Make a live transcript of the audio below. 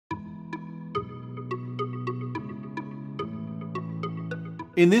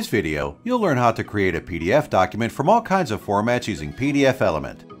In this video, you'll learn how to create a PDF document from all kinds of formats using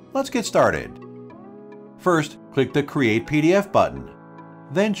PDFelement. Let's get started. First, click the Create PDF button.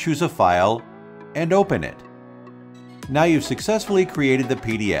 Then choose a file and open it. Now you've successfully created the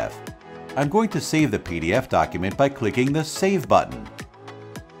PDF. I'm going to save the PDF document by clicking the Save button.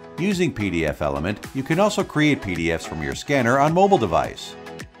 Using PDFelement, you can also create PDFs from your scanner on mobile device.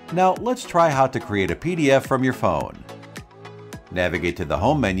 Now let's try how to create a PDF from your phone. Navigate to the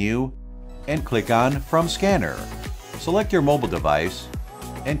Home menu and click on From Scanner. Select your mobile device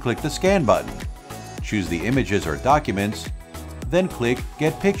and click the Scan button. Choose the images or documents, then click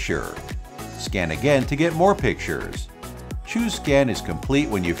Get Picture. Scan again to get more pictures. Choose Scan is complete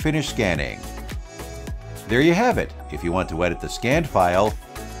when you finish scanning. There you have it. If you want to edit the scanned file,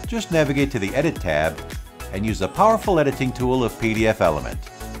 just navigate to the Edit tab and use the powerful editing tool of PDFelement.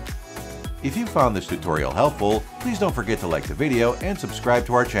 If you found this tutorial helpful, please don't forget to like the video and subscribe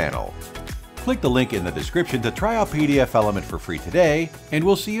to our channel. Click the link in the description to try out PDFelement for free today, and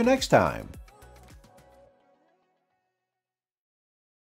we'll see you next time.